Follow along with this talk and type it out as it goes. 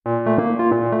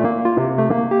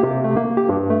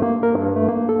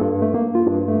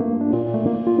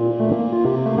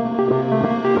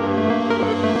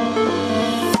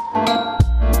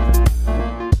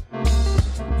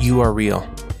are real.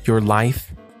 Your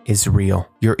life is real.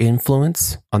 Your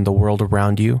influence on the world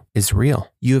around you is real.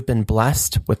 You have been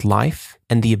blessed with life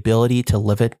and the ability to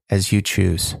live it as you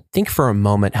choose. Think for a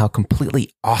moment how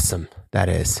completely awesome that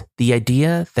is. The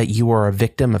idea that you are a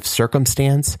victim of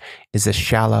circumstance is a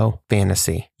shallow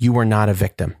fantasy. You are not a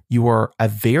victim. You are a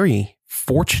very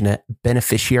fortunate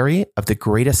beneficiary of the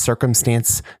greatest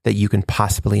circumstance that you can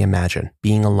possibly imagine,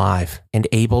 being alive and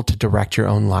able to direct your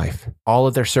own life. All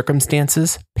of their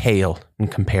circumstances pale in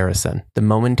comparison. The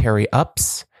momentary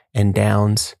ups and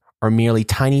downs are merely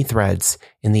tiny threads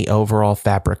in the overall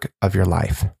fabric of your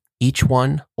life. Each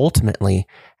one ultimately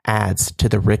adds to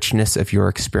the richness of your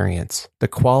experience. The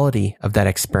quality of that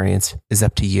experience is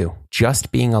up to you.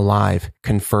 Just being alive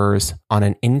confers on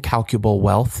an incalculable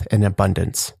wealth and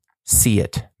abundance. See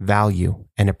it, value,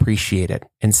 and appreciate it,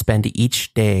 and spend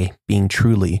each day being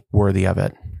truly worthy of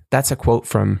it. That's a quote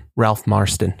from Ralph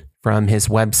Marston from his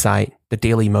website, The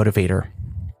Daily Motivator.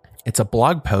 It's a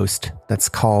blog post that's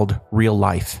called Real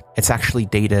Life. It's actually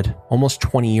dated almost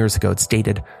 20 years ago. It's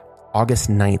dated August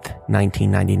 9th,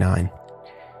 1999.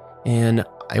 And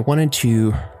I wanted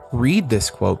to read this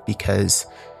quote because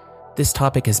this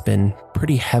topic has been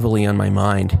pretty heavily on my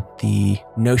mind. The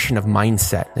notion of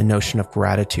mindset, the notion of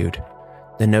gratitude,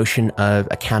 the notion of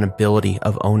accountability,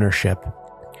 of ownership.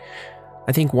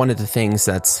 I think one of the things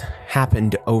that's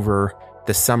happened over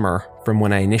the summer from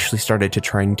when I initially started to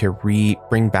trying to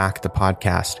bring back the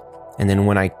podcast, and then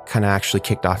when I kind of actually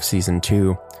kicked off season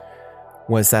 2,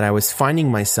 was that I was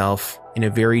finding myself in a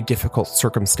very difficult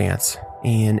circumstance.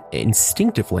 And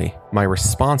instinctively, my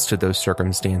response to those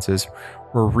circumstances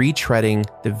were retreading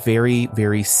the very,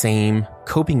 very same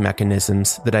coping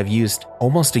mechanisms that I've used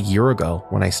almost a year ago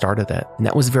when I started it. And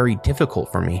that was very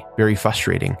difficult for me, very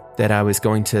frustrating, that I was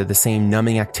going to the same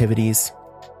numbing activities,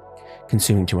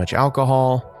 consuming too much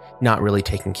alcohol, not really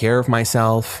taking care of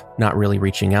myself, not really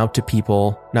reaching out to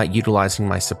people, not utilizing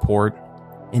my support.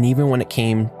 And even when it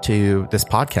came to this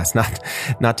podcast,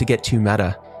 not to get too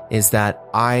meta, is that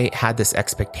I had this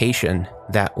expectation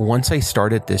that once I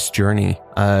started this journey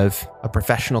of a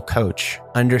professional coach,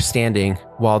 understanding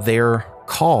while their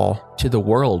call to the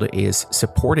world is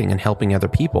supporting and helping other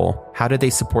people, how do they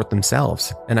support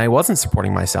themselves? And I wasn't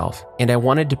supporting myself. And I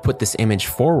wanted to put this image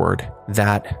forward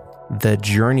that the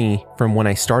journey from when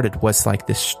I started was like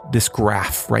this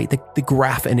graph, right? The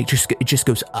graph, and it just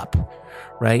goes up,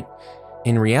 right?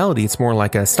 In reality, it's more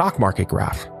like a stock market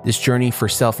graph, this journey for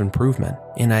self-improvement.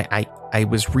 And I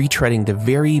was retreading the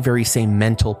very, very same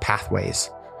mental pathways,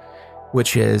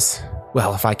 which is,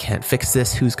 well, if I can't fix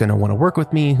this, who's going to want to work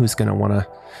with me? Who's going to want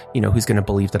to, who's going to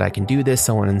believe that I can do this,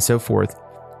 so on and so forth.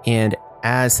 And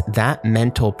as that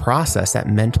mental process, that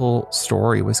mental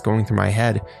story was going through my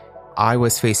head, I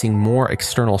was facing more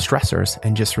external stressors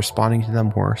and just responding to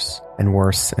them worse and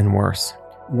worse and worse.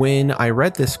 When I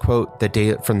read this quote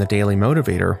from the Daily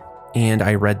Motivator, and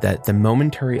I read that the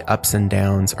momentary ups and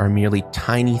downs are merely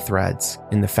tiny threads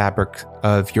in the fabric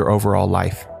of your overall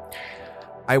life,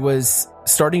 I was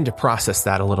starting to process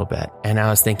that a little bit. And I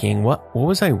was thinking, what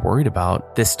was I worried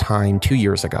about this time 2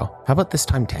 years ago? How about this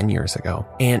time 10 years ago?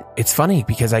 And it's funny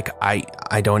because I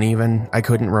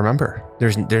couldn't remember.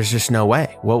 There's just no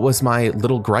way. What was my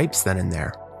little gripes then and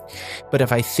there? But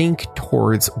if I think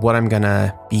towards what I'm going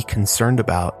to be concerned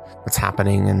about, what's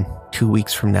happening in 2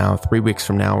 weeks from now, 3 weeks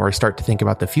from now, or I start to think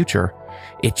about the future,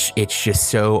 it's just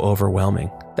so overwhelming.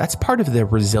 That's part of the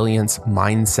resilience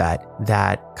mindset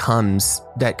that comes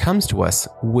to us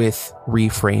with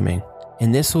reframing.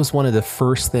 And this was one of the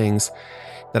first things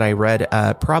that I read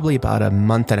probably about a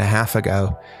month and a half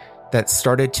ago that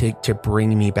started to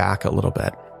bring me back a little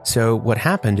bit. So what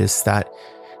happened is that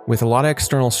with a lot of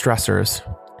external stressors,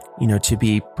 to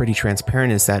be pretty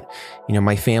transparent, is that,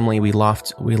 my family, we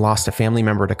lost a family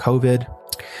member to COVID.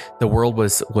 The world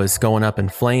was going up in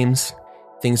flames.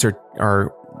 Things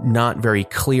are not very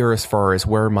clear as far as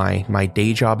where my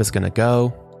day job is going to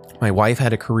go. My wife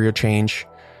had a career change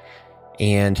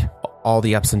and all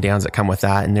the ups and downs that come with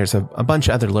that. And there's a bunch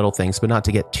of other little things, but not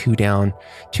to get too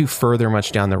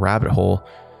much down the rabbit hole.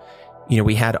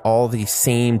 We had all the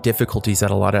same difficulties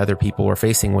that a lot of other people were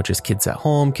facing, which is kids at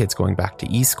home, kids going back to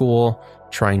e-school,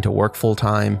 trying to work full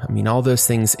time. I mean, all those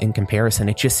things in comparison,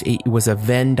 it was a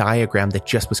Venn diagram that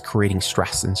just was creating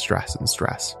stress and stress and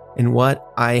stress. And what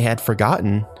I had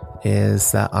forgotten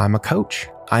is that I'm a coach.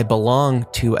 I belong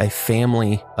to a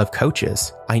family of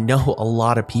coaches. I know a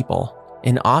lot of people.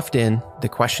 And often the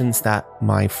questions that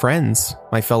my friends,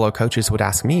 my fellow coaches would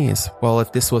ask me is, well,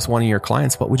 if this was one of your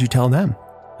clients, what would you tell them?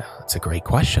 That's a great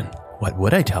question. What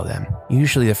would I tell them?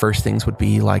 Usually the first things would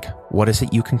be like, what is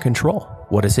it you can control?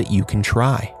 What is it you can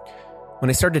try? When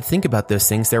I started to think about those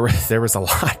things, there was a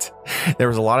lot. There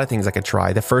was a lot of things I could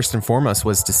try. The first and foremost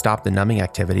was to stop the numbing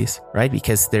activities, right?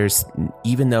 Because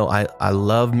even though I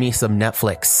love me some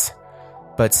Netflix,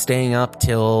 but staying up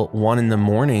till 1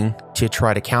 a.m. to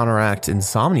try to counteract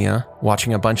insomnia,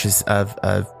 watching a bunch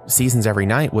of seasons every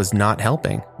night was not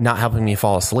helping me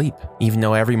fall asleep. Even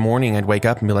though every morning I'd wake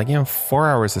up and be like, 4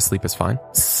 hours of sleep is fine.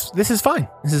 This is fine.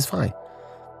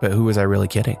 But who was I really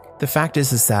kidding? The fact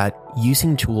is that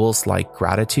using tools like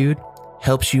gratitude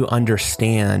helps you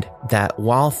understand that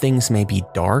while things may be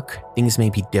dark, things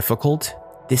may be difficult,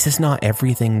 this is not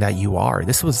everything that you are.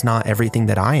 This was not everything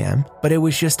that I am, but it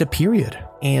was just a period.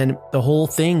 And the whole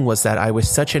thing was that I was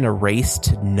such in a race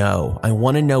to know. I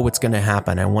want to know what's going to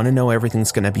happen. I want to know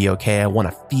everything's going to be okay. I want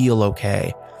to feel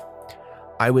okay.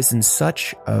 I was in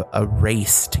such a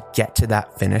race to get to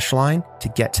that finish line, to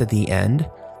get to the end,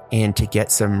 and to get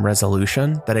some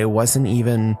resolution that I wasn't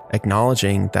even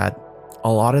acknowledging that a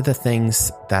lot of the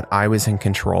things that I was in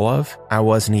control of, I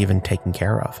wasn't even taking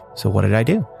care of. So what did I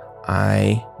do?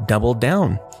 I doubled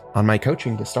down on my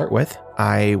coaching to start with.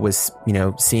 I was,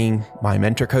 seeing my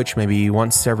mentor coach maybe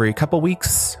once every couple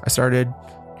weeks. I started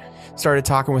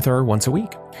talking with her once a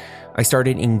week. I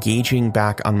started engaging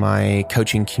back on my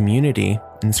coaching community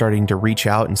and starting to reach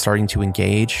out and starting to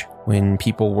engage when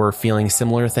people were feeling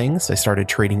similar things. I started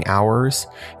trading hours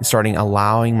and starting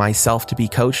allowing myself to be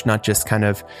coached, not just kind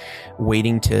of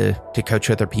waiting to coach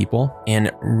other people,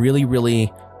 and really,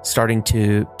 really starting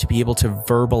to be able to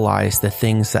verbalize the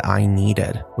things that I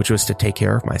needed, which was to take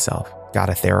care of myself. Got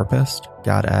a therapist,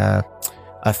 got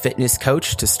a fitness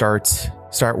coach to start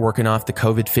working off the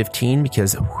COVID-15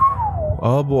 because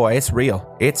oh boy, it's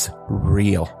real. It's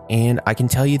real. And I can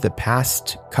tell you the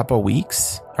past couple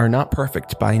weeks are not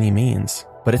perfect by any means,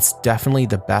 but it's definitely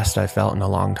the best I've felt in a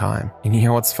long time. And you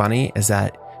know what's funny is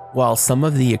that while some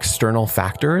of the external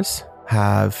factors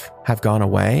have gone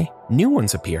away, new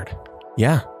ones appeared.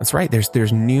 Yeah, that's right.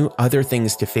 There's new other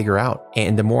things to figure out.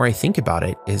 And the more I think about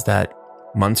it is that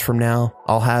months from now,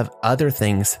 I'll have other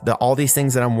things, all these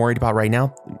things that I'm worried about right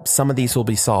now, some of these will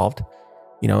be solved.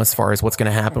 As far as what's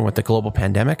going to happen with the global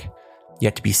pandemic,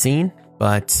 yet to be seen.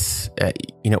 But,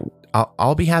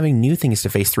 I'll be having new things to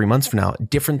face 3 months from now,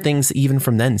 different things even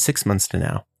from then, 6 months to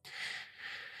now.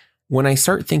 When I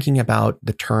start thinking about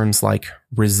the terms like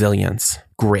resilience,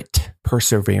 grit,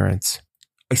 perseverance,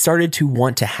 I started to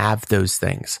want to have those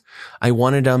things. I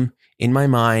wanted them in my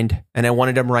mind and I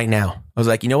wanted them right now. I was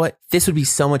like, you know what? This would be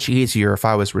so much easier if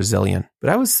I was resilient.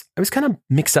 But I was kind of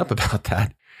mixed up about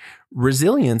that.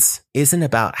 Resilience isn't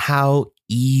about how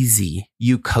easy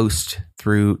you coast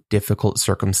through difficult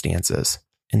circumstances.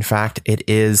 In fact, it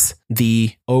is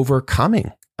the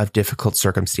overcoming of difficult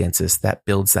circumstances that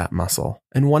builds that muscle.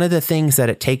 And one of the things that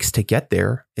it takes to get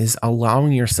there is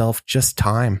allowing yourself just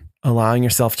time, allowing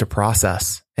yourself to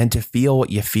process and to feel what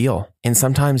you feel. And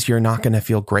sometimes you're not going to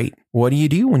feel great. What do you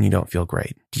do when you don't feel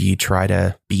great? Do you try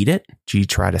to beat it? Do you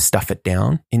try to stuff it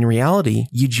down? In reality,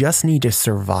 you just need to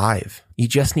survive. You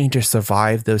just need to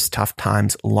survive those tough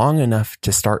times long enough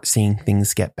to start seeing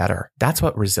things get better. That's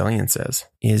what resilience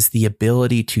is the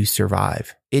ability to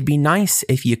survive. It'd be nice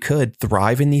if you could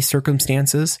thrive in these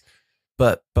circumstances,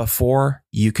 but before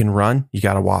you can run, you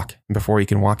got to walk. And before you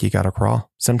can walk, you got to crawl.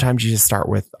 Sometimes you just start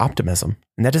with optimism.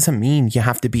 And that doesn't mean you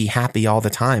have to be happy all the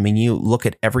time and you look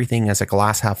at everything as a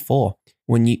glass half full.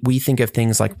 When we think of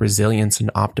things like resilience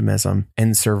and optimism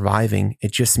and surviving,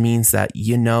 it just means that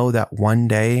you know that one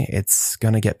day it's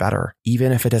going to get better,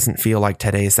 even if it doesn't feel like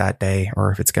today's that day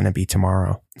or if it's going to be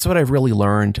tomorrow. It's what I've really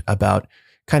learned about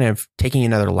kind of taking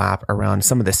another lap around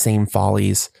some of the same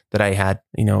follies that I had,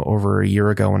 over a year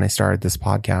ago when I started this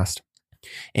podcast,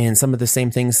 and some of the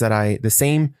same things that the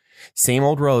same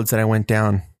old roads that I went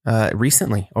down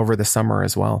recently over the summer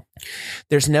as well.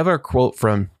 There's never a quote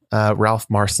from Ralph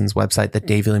Marston's website, The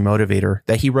Daily Motivator,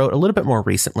 that he wrote a little bit more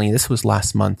recently. This was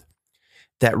last month.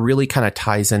 That really kind of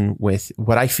ties in with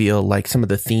what I feel like some of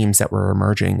the themes that were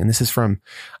emerging. And this is from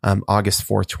August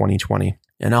 4th, 2020.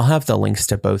 And I'll have the links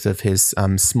to both of his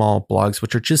small blogs,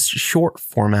 which are just short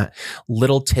format,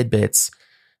 little tidbits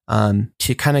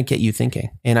to kind of get you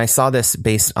thinking. And I saw this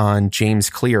based on James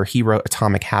Clear. He wrote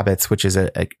Atomic Habits, which is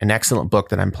an excellent book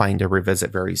that I'm planning to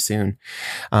revisit very soon.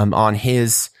 On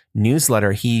his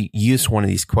newsletter, he used one of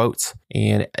these quotes,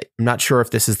 and I'm not sure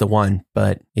if this is the one,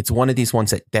 but it's one of these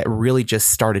ones that really just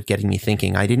started getting me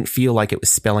thinking. I didn't feel like it was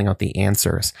spelling out the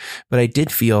answers, but I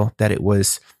did feel that it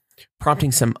was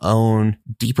prompting some own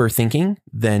deeper thinking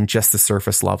than just the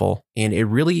surface level. And it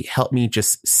really helped me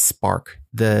just spark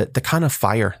the kind of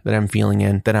fire that I'm feeling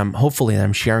in, that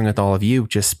I'm sharing with all of you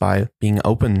just by being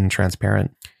open and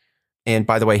transparent. And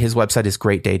by the way, his website is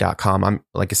greatday.com.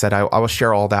 Like I said, I will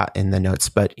share all that in the notes.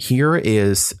 But here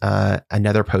is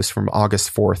another post from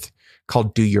August 4th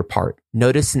called Do Your Part.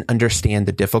 Notice and understand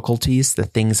the difficulties, the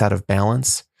things out of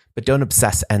balance, but don't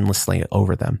obsess endlessly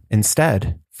over them.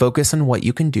 Instead, focus on what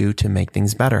you can do to make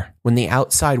things better. When the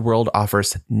outside world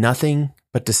offers nothing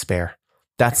but despair,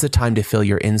 that's the time to fill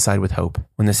your inside with hope.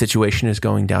 When the situation is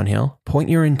going downhill, point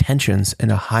your intentions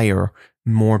in a higher,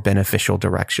 more beneficial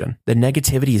direction. The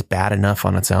negativity is bad enough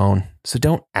on its own, so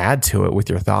don't add to it with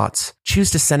your thoughts.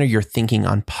 Choose to center your thinking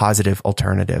on positive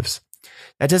alternatives.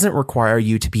 That doesn't require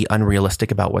you to be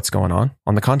unrealistic about what's going on.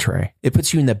 On the contrary, it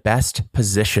puts you in the best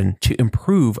position to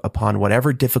improve upon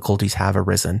whatever difficulties have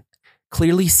arisen.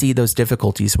 Clearly see those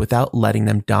difficulties without letting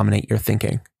them dominate your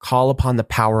thinking. Call upon the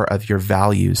power of your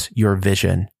values, your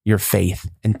vision, your faith,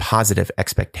 and positive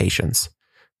expectations.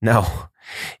 No,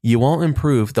 you won't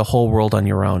improve the whole world on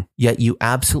your own, yet you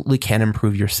absolutely can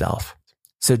improve yourself.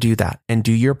 So do that and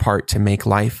do your part to make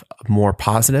life a more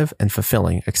positive and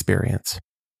fulfilling experience.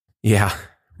 Yeah,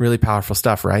 really powerful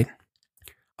stuff, right?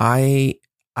 I've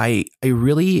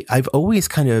always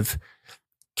kind of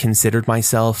considered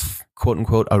myself, quote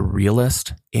unquote, a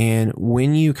realist. And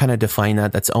when you kind of define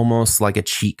that, that's almost like a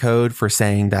cheat code for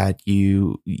saying that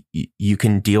you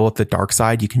can deal with the dark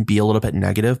side. You can be a little bit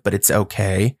negative, but it's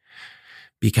okay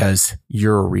because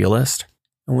you're a realist.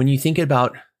 And when you think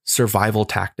about survival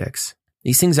tactics,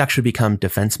 these things actually become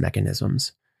defense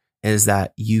mechanisms. Is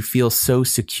that you feel so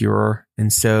secure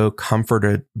and so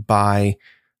comforted by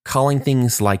calling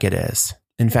things like it is.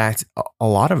 In fact, a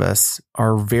lot of us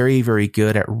are very, very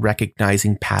good at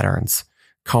recognizing patterns,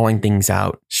 calling things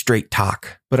out, straight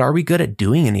talk. But are we good at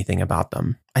doing anything about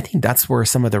them? I think that's where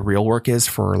some of the real work is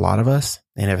for a lot of us.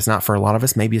 And if it's not for a lot of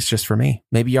us, maybe it's just for me.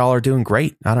 Maybe y'all are doing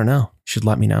great. I don't know. You should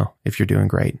let me know if you're doing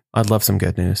great. I'd love some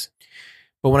good news.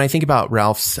 But when I think about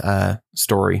Ralph's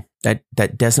story,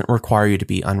 that doesn't require you to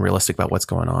be unrealistic about what's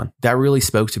going on. That really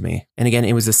spoke to me. And again,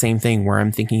 it was the same thing where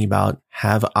I'm thinking about,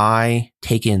 have I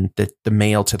taken the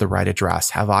mail to the right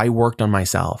address? Have I worked on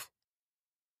myself?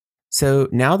 So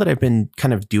now that I've been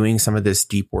kind of doing some of this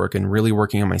deep work and really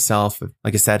working on myself,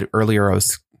 like I said earlier, I've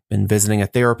been visiting a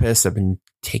therapist. I've been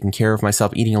taking care of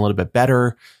myself, eating a little bit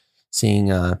better,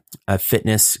 seeing a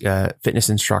fitness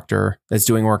instructor that's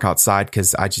doing work outside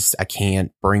because I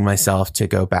can't bring myself to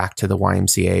go back to the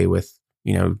YMCA with,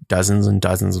 dozens and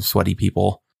dozens of sweaty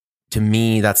people. To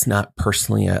me, that's not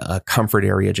personally a comfort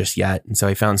area just yet. And so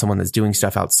I found someone that's doing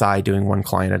stuff outside, doing one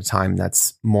client at a time.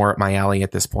 That's more at my alley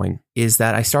at this point. Is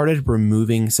that I started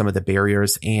removing some of the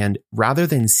barriers, and rather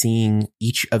than seeing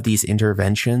each of these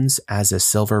interventions as a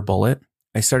silver bullet,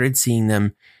 I started seeing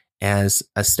them as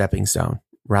a stepping stone.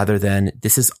 Rather than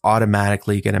this is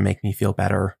automatically going to make me feel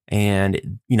better.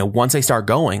 And, once I start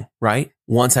going, right?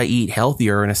 Once I eat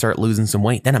healthier and I start losing some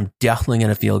weight, then I'm definitely going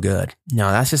to feel good.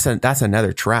 No, that's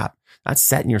another trap. That's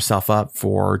setting yourself up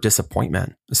for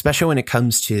disappointment, especially when it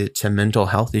comes to mental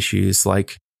health issues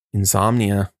like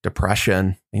insomnia,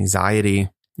 depression, anxiety.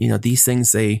 These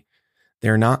things,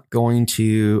 they're not going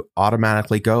to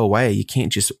automatically go away. You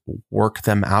can't just work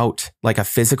them out like a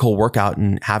physical workout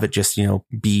and have it just,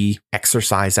 be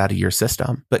exercise out of your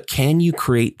system. But can you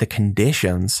create the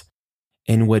conditions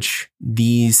in which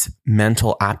these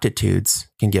mental aptitudes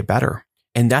can get better?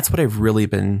 And that's what I've really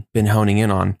been honing in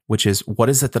on, which is what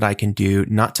is it that I can do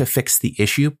not to fix the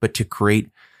issue, but to create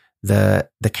the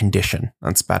condition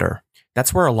that's better.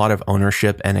 That's where a lot of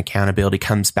ownership and accountability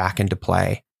comes back into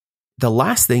play. The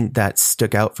last thing that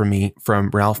stuck out for me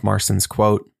from Ralph Marston's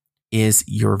quote is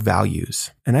your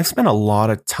values. And I've spent a lot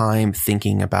of time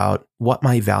thinking about what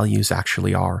my values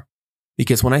actually are.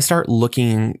 Because when I start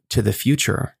looking to the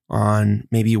future on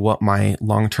maybe what my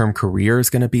long-term career is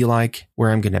going to be like,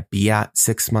 where I'm going to be at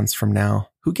 6 months from now,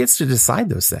 who gets to decide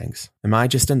those things? Am I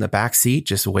just in the back seat,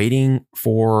 just waiting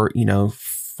for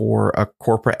a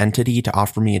corporate entity to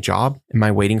offer me a job? Am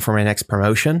I waiting for my next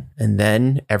promotion and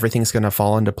then everything's going to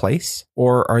fall into place?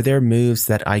 Or are there moves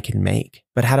that I can make?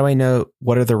 But how do I know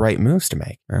what are the right moves to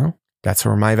make? Well, that's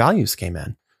where my values came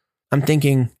in. I'm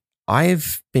thinking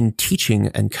I've been teaching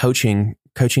and coaching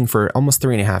for almost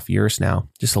 3.5 years now,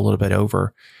 just a little bit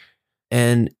over.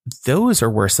 And those are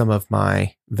where some of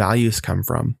my values come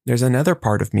from. There's another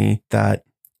part of me that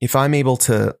if I'm able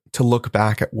to look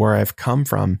back at where I've come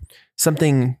from,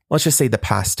 something, let's just say the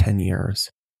past 10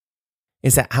 years,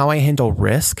 is that how I handle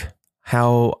risk,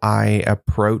 how I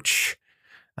approach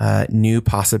new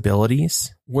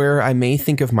possibilities, where I may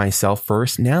think of myself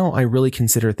first. Now I really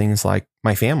consider things like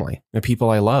my family, the people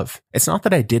I love. It's not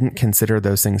that I didn't consider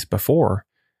those things before.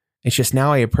 It's just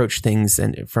now I approach things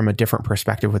from a different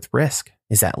perspective with risk.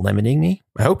 Is that limiting me?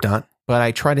 I hope not, but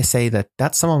I try to say that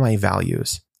that's some of my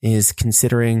values, is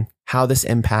considering how this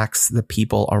impacts the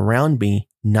people around me,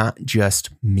 not just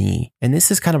me. And this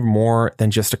is kind of more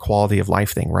than just a quality of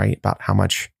life thing, right? About how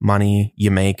much money you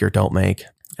make or don't make.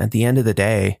 At the end of the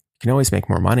day, you can always make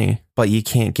more money, but you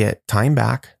can't get time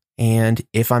back. And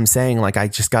if I'm saying like, I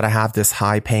just got to have this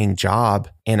high paying job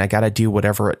and I got to do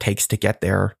whatever it takes to get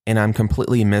there, and I'm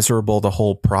completely miserable the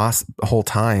whole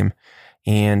time,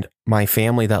 and my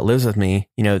family that lives with me,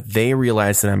 they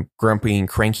realize that I'm grumpy and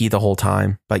cranky the whole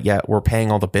time, but yet we're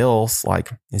paying all the bills.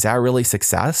 Like, is that really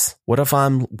success? What if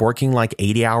I'm working like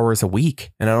 80 hours a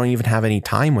week and I don't even have any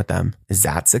time with them? Is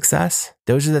that success?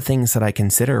 Those are the things that I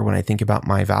consider when I think about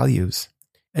my values.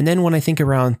 And then when I think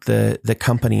around the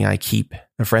company I keep,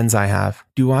 the friends I have,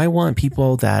 do I want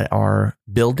people that are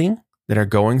building, that are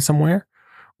going somewhere?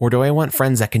 Or do I want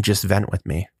friends that can just vent with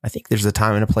me? I think there's a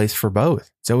time and a place for both.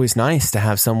 It's always nice to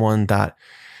have someone that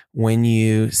when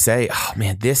you say, oh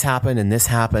man, this happened and this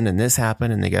happened and this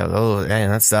happened, and they go, oh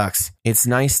man, that sucks. It's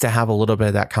nice to have a little bit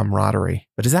of that camaraderie.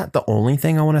 But is that the only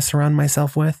thing I want to surround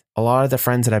myself with? A lot of the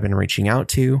friends that I've been reaching out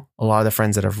to, a lot of the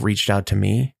friends that have reached out to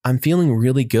me, I'm feeling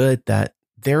really good that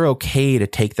they're okay to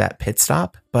take that pit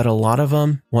stop, but a lot of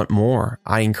them want more.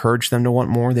 I encourage them to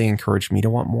want more. They encourage me to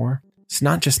want more. It's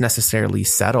not just necessarily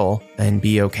settle and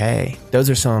be okay. Those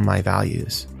are some of my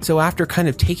values. So after kind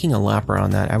of taking a lap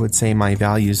around that, I would say my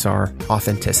values are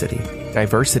authenticity,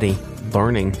 diversity,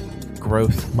 learning,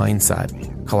 growth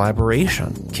mindset,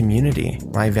 collaboration, community.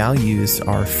 My values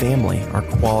are family, are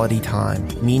quality time,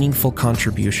 meaningful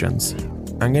contributions.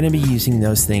 I'm going to be using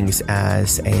those things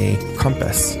as a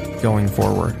compass going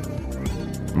forward.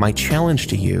 My challenge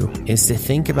to you is to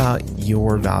think about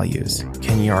your values.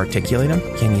 Can you articulate them?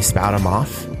 Can you spout them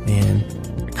off in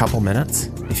a couple minutes?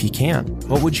 If you can,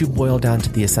 what would you boil down to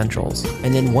the essentials?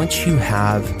 And then once you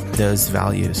have those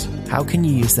values, how can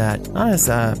you use that not as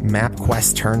a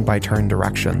MapQuest turn-by-turn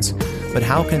directions, but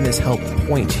how can this help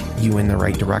point you in the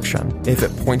right direction? If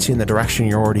it points you in the direction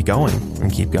you're already going,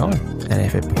 then keep going. And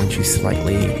if it points you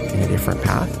slightly in a different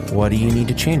path, what do you need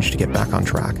to change to get back on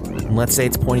track? And let's say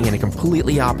it's pointing in a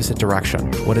completely opposite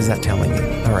direction. What is that telling you?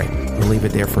 All right, we'll leave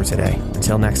it there for today.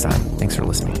 Until next time, thanks for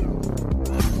listening.